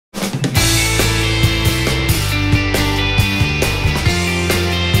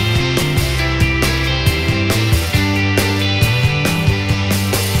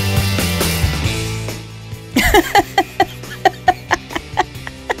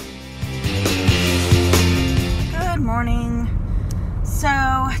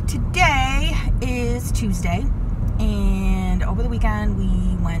Tuesday, and over the weekend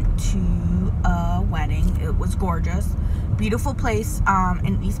we went to a wedding. It was gorgeous, beautiful place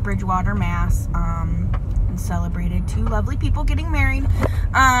in East Bridgewater, Mass, and celebrated 2 lovely people getting married.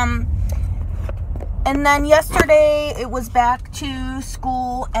 And then yesterday it was back to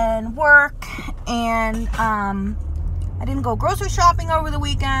school and work, and I didn't go grocery shopping over the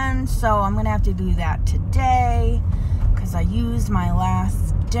weekend, so I'm gonna have to do that today because I used my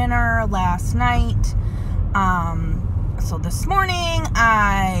last dinner last night. So this morning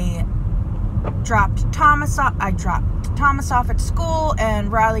I dropped Thomas off. I dropped Thomas off at school,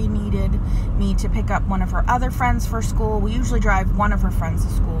 and Riley needed me to pick up one of her other friends for school. We usually drive one of her friends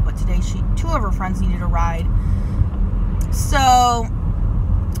to school, but today 2 of her friends needed a ride. So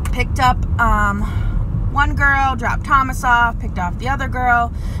picked up one girl, dropped Thomas off, picked off the other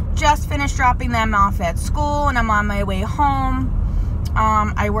girl. Just finished dropping them off at school, and I'm on my way home.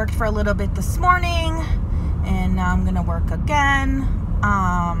 I worked for a little bit this morning, and now I'm gonna work again.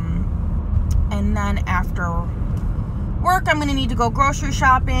 And then after work, I'm gonna need to go grocery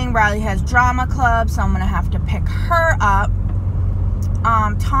shopping. Riley has drama club, so I'm gonna have to pick her up.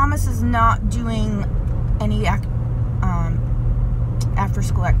 Thomas is not doing any after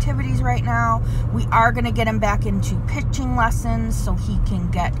school activities right now. We are gonna get him back into pitching lessons so he can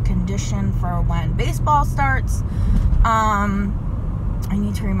get conditioned for when baseball starts. I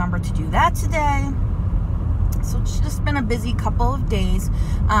need to remember to do that today. So it's just been a busy couple of days.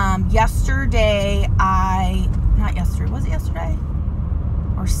 Yesterday, not yesterday, was it yesterday?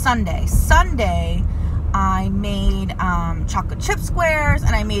 Or Sunday? Sunday, I made chocolate chip squares,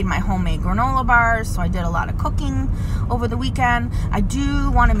 and I made my homemade granola bars, so I did a lot of cooking over the weekend. I do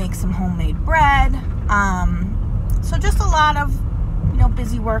want to make some homemade bread. So just a lot of,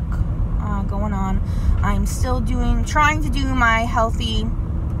 busy work going on. I'm still trying to do my healthy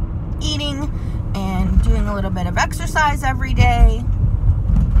eating and doing a little bit of exercise every day.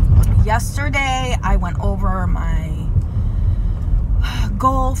 Yesterday, I went over my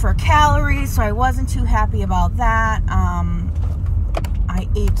goal for calories, so I wasn't too happy about that. I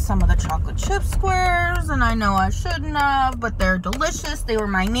ate some of the chocolate chip squares, and I know I shouldn't have, but they're delicious. They were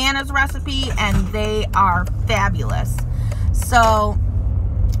my Nana's recipe, and they are fabulous. So,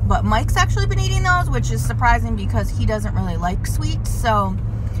 but Mike's actually been eating those, which is surprising because he doesn't really like sweets. So,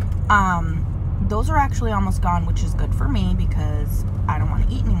 those are actually almost gone, which is good for me because I don't want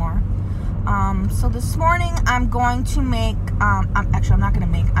to eat anymore. So this morning I'm going to make,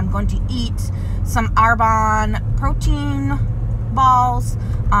 I'm going to eat some Arbonne protein balls.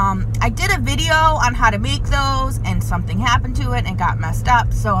 I did a video on how to make those, and something happened to it and got messed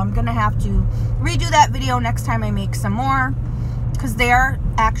up. So I'm going to have to redo that video next time I make some more, because they are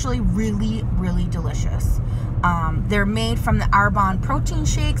actually really, really delicious. They're made from the Arbonne protein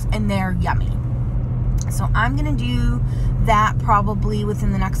shakes, and they're yummy. So I'm going to do that probably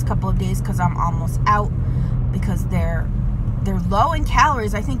within the next couple of days because I'm almost out, because they're low in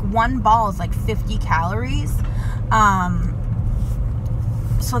calories. I think one ball is like 50 calories.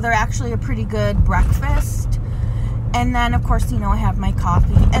 So they're actually a pretty good breakfast. And then, of course, I have my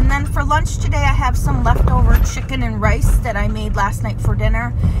coffee. And then for lunch today, I have some leftover chicken and rice that I made last night for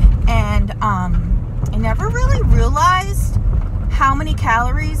dinner. And I never really realized how many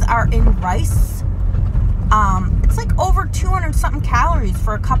calories are in rice. It's like over 200 something calories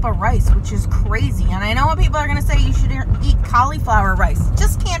for a cup of rice, which is crazy. And I know what people are going to say, you should eat cauliflower rice.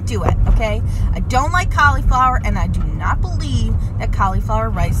 Just can't do it, okay? I don't like cauliflower, and I do not believe that cauliflower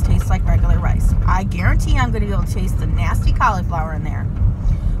rice tastes like regular rice. I guarantee I'm going to be able to taste the nasty cauliflower in there.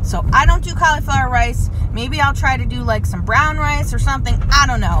 So I don't do cauliflower rice. Maybe I'll try to do like some brown rice or something. I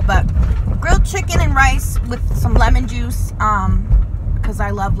don't know. But grilled chicken and rice with some lemon juice, because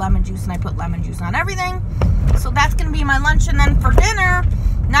I love lemon juice and I put lemon juice on everything. So that's going to be my lunch. And then for dinner,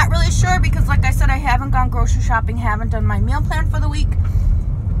 not really sure, because like I said, I haven't gone grocery shopping, haven't done my meal plan for the week.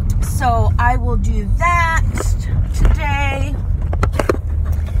 So I will do that today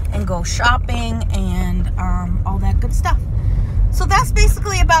and go shopping and all that good stuff. So that's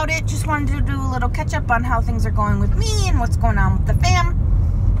basically about it. Just wanted to do a little catch up on how things are going with me and what's going on with the fam.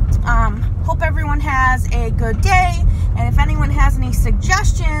 Hope everyone has a good day, and if anyone has any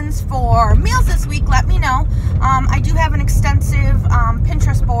suggestions for meals this week, let me know. I do have an extensive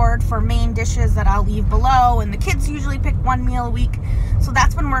Pinterest board for main dishes that I'll leave below, and the kids usually pick one meal a week, so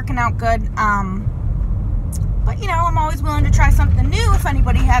that's been working out good. But I'm always willing to try something new. If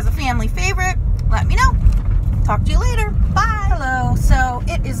anybody has a family favorite, let me know. Talk to you later. Bye. Hello. So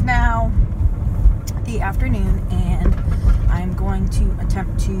it is now the afternoon, and I'm going to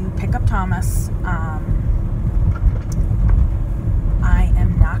attempt to pick up Thomas. I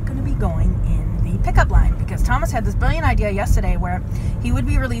am not going to be going in the pickup line, because Thomas had this brilliant idea yesterday where he would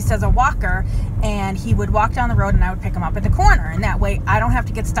be released as a walker and he would walk down the road and I would pick him up at the corner, and that way I don't have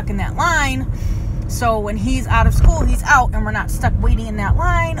to get stuck in that line. So when he's out of school, he's out and we're not stuck waiting in that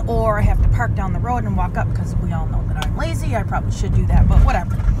line, or I have to park down the road and walk up, because we all know that I'm lazy. I probably should do that, but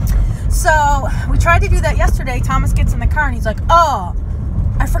whatever. So we tried to do that yesterday. Thomas gets in the car and he's like, oh,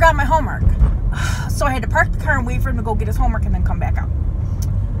 I forgot my homework. So I had to park the car and wait for him to go get his homework and then come back out.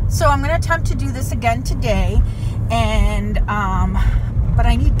 So I'm going to attempt to do this again today, and but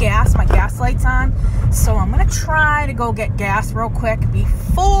I need gas. My gas light's on, so I'm going to try to go get gas real quick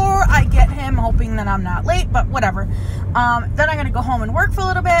before I get him, hoping that I'm not late, but whatever. Then I'm going to go home and work for a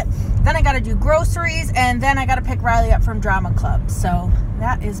little bit. Then I got to do groceries, and then I got to pick Riley up from drama club. So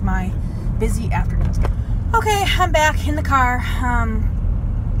that is my busy afternoons. Okay, I'm back in the car.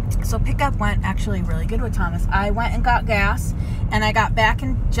 So pickup went actually really good with Thomas. I went and got gas, and I got back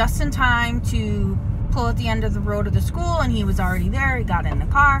just in time to pull at the end of the road of the school, and he was already there. He got in the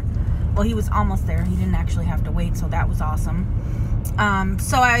car. Well, he was almost there. He didn't actually have to wait, so that was awesome.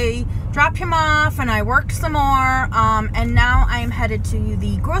 So I dropped him off, and I worked some more, and now I'm headed to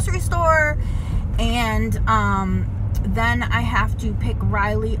the grocery store, and then I have to pick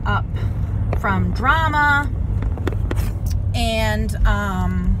Riley up from drama, and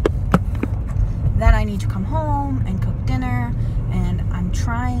then I need to come home and cook dinner, and I'm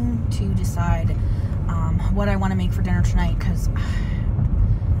trying to decide what I want to make for dinner tonight, because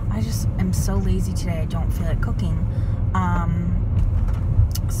I just am so lazy today. I don't feel like cooking.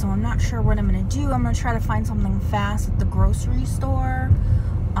 So I'm not sure what I'm going to do. I'm going to try to find something fast at the grocery store.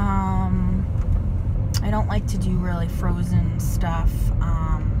 I don't like to do really frozen stuff.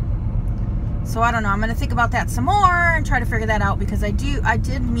 So I don't know. I'm going to think about that some more and try to figure that out, because I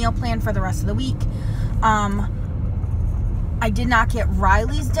did meal plan for the rest of the week. I did not get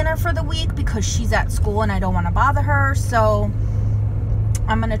Riley's dinner for the week because she's at school and I don't want to bother her. So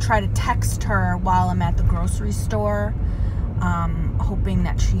I'm going to try to text her while I'm at the grocery store, hoping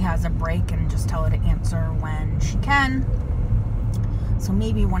that she has a break, and just tell her to answer when she can. So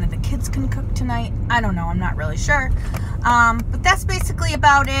maybe one of the kids can cook tonight. I don't know. I'm not really sure. But that's basically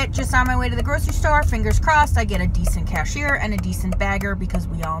about it. Just on my way to the grocery store. Fingers crossed I get a decent cashier and a decent bagger, because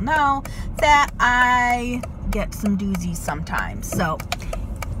we all know that I get some doozies sometimes. So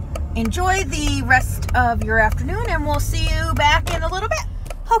enjoy the rest of your afternoon, and we'll see you back in a little bit.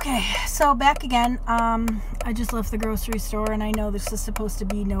 Okay, so back again. I just left the grocery store, and I know this is supposed to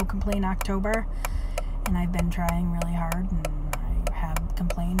be No Complain October, and I've been trying really hard, and I have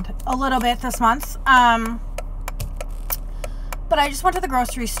complained a little bit this month. But I just went to the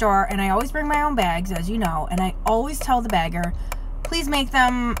grocery store, and I always bring my own bags, as you know, and I always tell the bagger, please make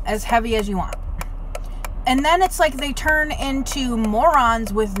them as heavy as you want. And then it's like they turn into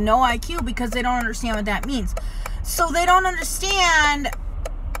morons with no IQ, because they don't understand what that means. So they don't understand,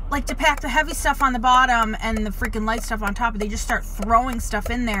 like, to pack the heavy stuff on the bottom and the freaking light stuff on top. They just start throwing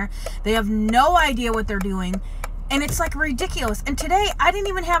stuff in there. They have no idea what they're doing, and it's like ridiculous. And today I didn't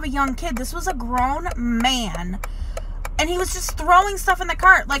even have a young kid. This was a grown man, and he was just throwing stuff in the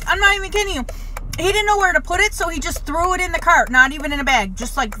cart. Like, I'm not even kidding you. He didn't know where to put it, so he just threw it in the cart. Not even in a bag.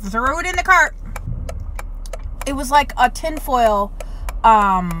 Just, like, threw it in the cart. It was like a tinfoil,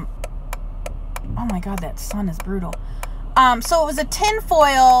 oh my God, that sun is brutal. So it was a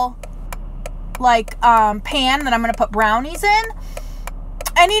tinfoil, like, pan that I'm going to put brownies in.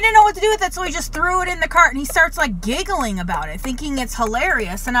 And he didn't know what to do with it, so he just threw it in the cart, and he starts, like, giggling about it, thinking it's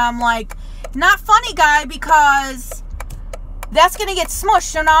hilarious. And I'm like, not funny, guy, because that's going to get smushed.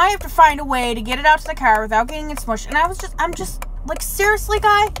 So now I have to find a way to get it out to the car without getting it smushed. And I'm just like, seriously,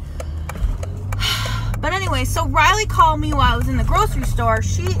 guy? But anyway, so Riley called me while I was in the grocery store.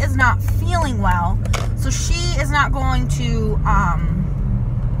 She is not feeling well, so she is not going to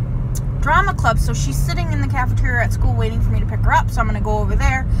drama club. So she's sitting in the cafeteria at school waiting for me to pick her up. So I'm going to go over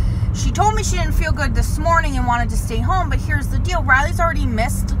there. She told me she didn't feel good this morning and wanted to stay home. But here's the deal. Riley's already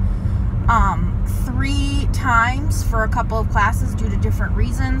missed 3 times for a couple of classes due to different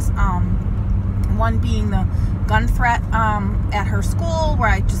reasons. One being the gun threat at her school, where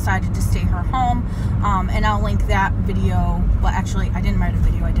I decided to stay her home, and I'll link that video. Well, actually, I didn't write a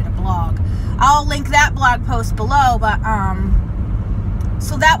video, I did a blog. I'll link that blog post below. But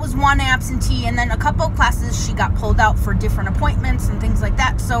so that was one absentee, and then a couple of classes she got pulled out for different appointments and things like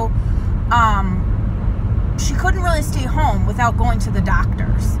that. So she couldn't really stay home without going to the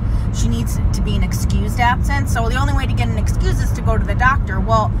doctor's. She needs to be an excused absence. So the only way to get an excuse is to go to the doctor.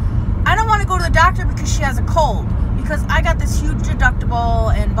 Well, I don't want to go to the doctor because she has a cold, because I got this huge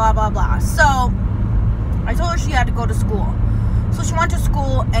deductible and blah, blah, blah. So I told her she had to go to school. So she went to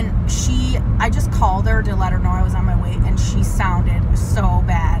school, and I just called her to let her know I was on my way, and she sounded so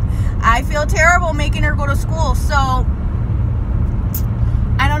bad. I feel terrible making her go to school, so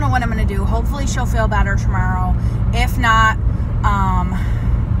I don't know what I'm going to do. Hopefully she'll feel better tomorrow. If not,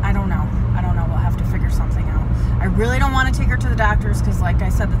 I don't know. We'll have to figure something out. I really don't want to take her to the doctor's because, like I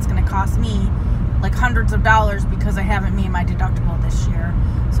said, that's going to cost me like hundreds of dollars because I haven't made my deductible this year.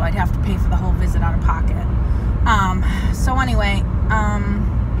 So I'd have to pay for the whole visit out of pocket. So anyway,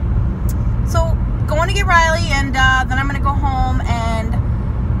 so going to get Riley, and then I'm going to go home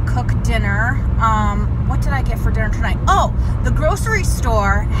and cook dinner. What did I get for dinner tonight? Oh, the grocery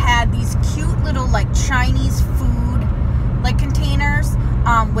store had these cute little like Chinese food like containers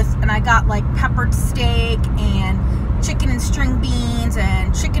and I got like peppered steak and chicken and string beans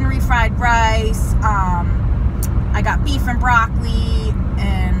and chicken refried rice. I got beef and broccoli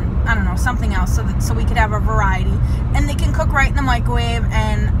and I don't know, something else so we could have a variety, and they can cook right in the microwave.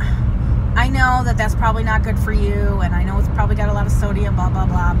 And I know that that's probably not good for you, and I know it's probably got a lot of sodium, blah blah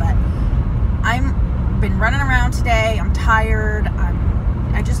blah, but I'm been running around today. I'm tired.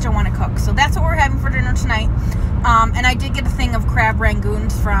 I just don't want to cook. So that's what we're having for dinner tonight. And I did get a thing of crab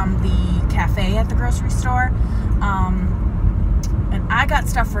rangoons from the cafe at the grocery store. And I got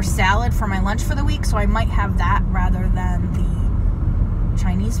stuff for salad for my lunch for the week, so I might have that rather than the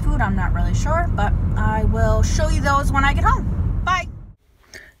Chinese food. I'm not really sure, but I will show you those when I get home. Bye.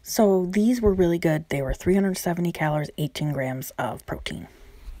 So these were really good. They were 370 calories, 18 grams of protein.